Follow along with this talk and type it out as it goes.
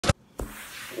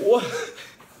What?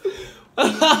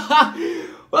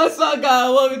 What's up, guys?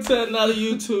 Welcome to another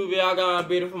YouTube video. I got my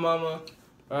beautiful mama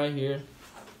right here.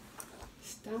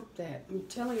 Stop that. I'm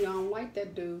telling you, I don't like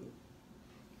that dude.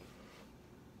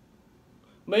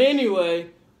 But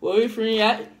anyway, what we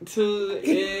react to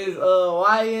is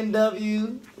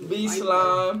YNW,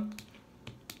 BSlime,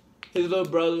 his little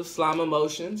brother, Slime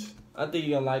Emotions. I think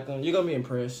you're gonna like him. You're gonna be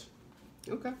impressed.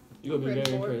 Okay. You're gonna be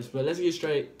very impressed. But let's get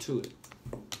straight to it.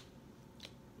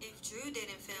 If Drew didn't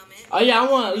film it. Oh yeah, I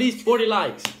want at least 40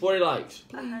 likes. 40 likes.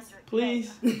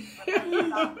 Please.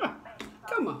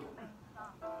 Come on.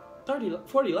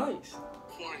 40 likes.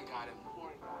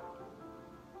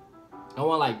 I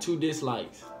want like 2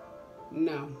 dislikes.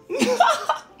 No.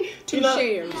 2 You know,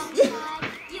 shares.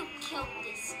 You killed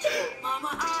this chick. Mama,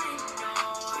 I know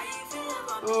how you feel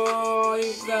about me. Oh,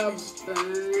 he's a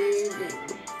baby.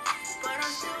 But I'm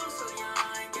still so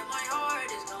young, and my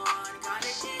heart is gone.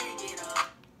 Gotta dig it up.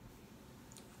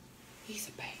 He's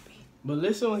a baby. but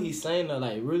listen what he's saying though,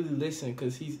 like really listen,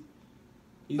 cause he's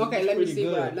Okay, let me pretty see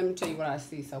good. let me tell you what I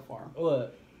see so far.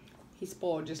 What? He's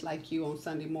spoiled just like you on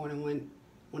Sunday morning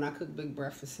when I cook big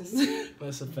breakfasts.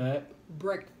 That's a fact.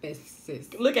 Breakfasts.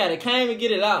 Look at it, can't even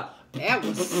get it out. That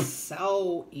was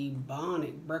so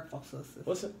ebonic. Breakfasts.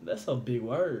 What's it? That's a big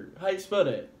word. How you spell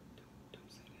that? Don't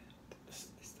say that.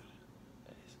 It's not.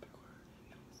 That is a big word.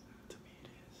 No, it's not. To me, it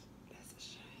is. That's a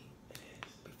shame. It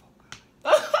is. Before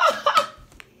God.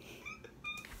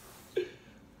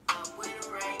 I'm with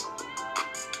a ring.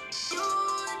 You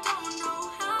don't know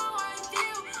how I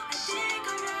feel. I think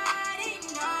I'm riding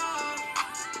up.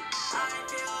 I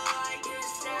feel like you're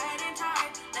sad and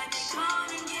tired. Let me come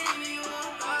and give you a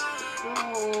hug.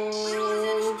 We was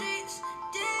in the streets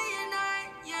day and night.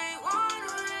 You ain't wanna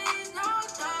raise no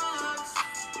dogs.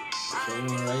 So you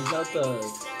wanna raise no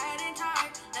thugs. Sad and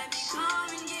tired. Let me come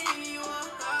and give you a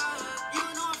hug. You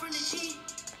know I'm from the G.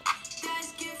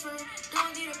 That's Gifford.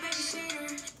 Don't need a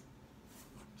babysitter.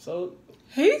 So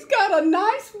He's got a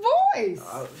nice voice.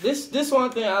 this one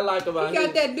thing I like about He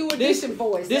got that New Edition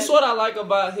voice. This what I like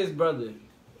about his brother,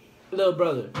 little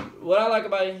brother. What I like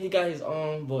about him, he got his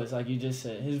own voice, like you just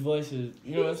said. His voice is,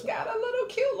 you know what I'm He's saying? got a little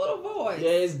cute little voice. Yeah,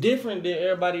 it's different than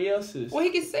everybody else's. Well, he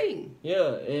can sing.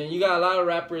 Yeah, and you got a lot of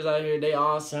rappers out here. They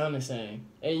all sound the same,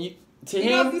 and He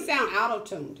doesn't sound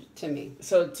auto-tuned to me.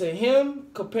 So to him,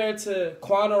 compared to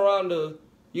Quando Rondo,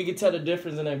 you can tell the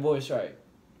difference in their voice, right?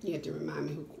 You have to remind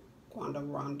me who Quando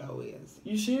Rondo is.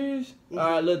 You serious? Mm-hmm.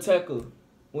 All right, Lil Tecca,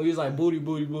 when he was like booty,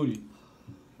 booty, booty.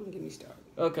 Don't get me started.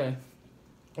 Okay,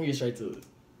 we get straight to it.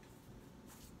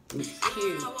 Cute.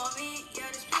 About me, yeah,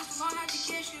 this bitch might have to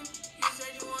kiss you. You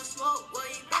said you want smoke, well,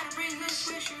 you better bring this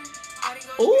Swisher. How to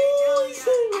go Ooh,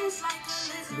 straight down, yeah, it's like a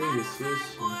lizard. Bring Matter the of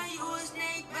fact, Swisher. boy, you a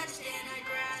snake, better stay in the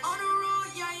grass. On the road,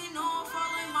 yeah, you know I'm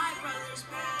following my brother's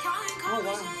path. Counting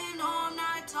commas, wow. yeah, you know I'm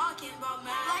not talking about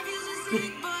math. Life is a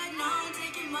sick, but now I'm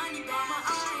taking money back. Mama,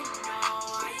 I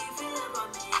know how you feel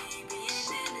about me being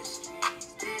in the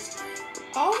streets. This day.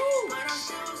 Oh, But I'm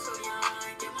still so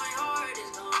young, and my heart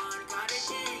is gone. Gotta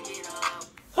dig it up.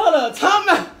 Hold up, time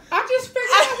out. I just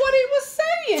figured out what he was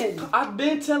saying. I've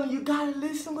been telling you, gotta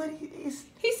listen what he is.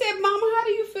 He said, Mama, how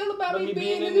do you feel about me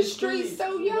being in the streets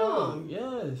so young?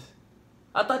 Yes.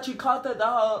 I thought you caught that,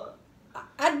 dog.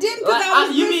 I didn't because I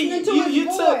was listening to his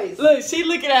voice. Look, she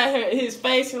looking at his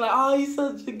face and like, oh, he's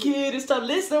such a kid and stuff.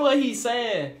 Listen to what he's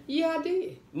saying. Yeah, I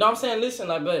did. No, I'm saying listen,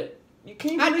 like, but you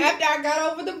can't believe After I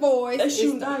got over the voice. that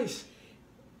shoe it's- nice.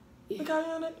 Yeah. Look how you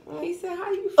on it. He said,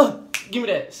 how you feel? Give me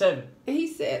that 7. And he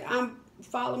said, I'm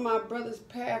following my brother's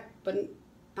path, but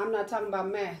I'm not talking about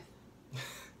math.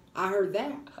 I heard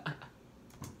that.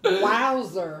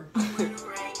 Wowzer.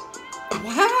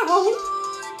 Wow.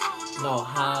 No,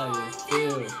 how you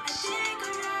feel.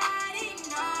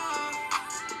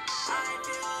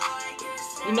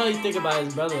 You know, you think about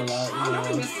his brother a lot. I know he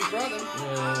You missed his brother. know.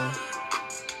 Yeah.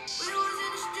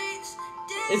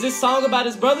 Is this song about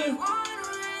his brother?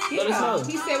 Let us know.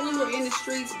 He said we were in the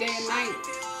streets day and night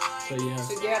So yeah.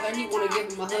 together, and he want to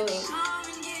give him a hug.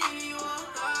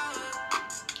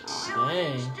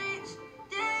 Dang.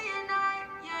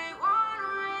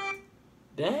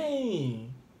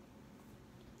 Dang.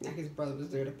 Like his brother was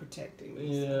there to protect him.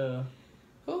 Yeah.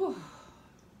 Oh.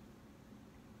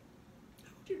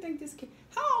 How would you think this kid?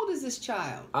 How old is this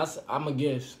child? I'm a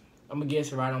guess. I'm a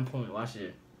guess right on point. Watch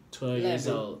it. 12 years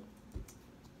 11. old.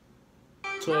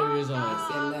 12 years I old.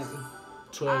 said 11.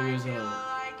 12 years old.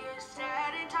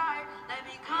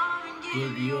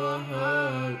 Give you a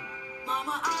hug.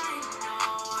 Mama, I know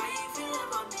how you feel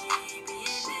about me being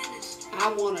in the streets. I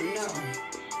want to know.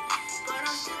 But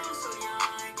I'm still so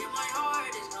young, and my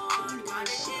heart is gone.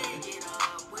 Gotta dig it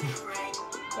up with a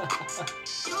rake.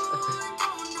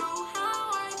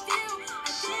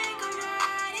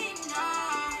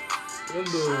 Them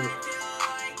dudes.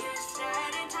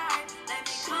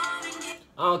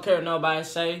 I don't care what nobody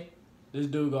say. This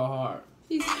dude go hard.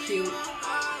 He's cute.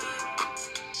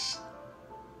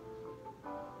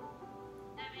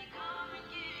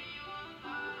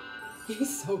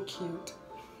 He's so cute.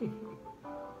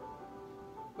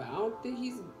 But I don't think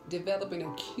he's developing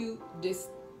a cute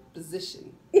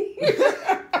disposition.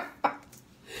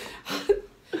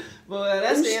 Well,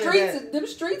 that's the internet. Them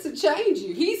streets will change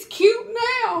you. He's cute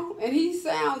now, and he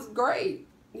sounds great.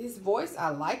 His voice, I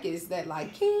like it. It's that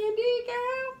like candy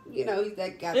girl. You know, he's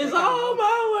that guy. It's all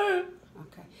my way.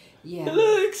 Okay. Yeah. It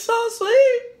looks so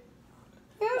sweet.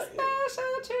 It's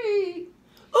special treat.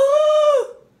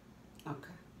 Ooh.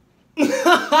 Okay.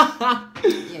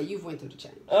 Yeah, you've went through the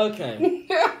change. Okay.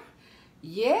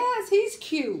 Yes, he's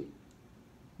cute.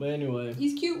 But anyway.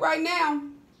 He's cute right now.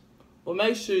 Well,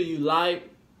 make sure you like,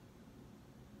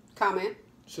 Comment.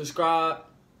 subscribe,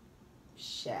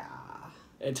 Share.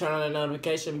 and turn on the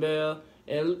notification bell.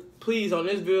 And please, on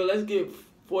this video, let's get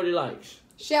 40 likes.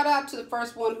 Shout out to the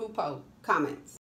first one who comments.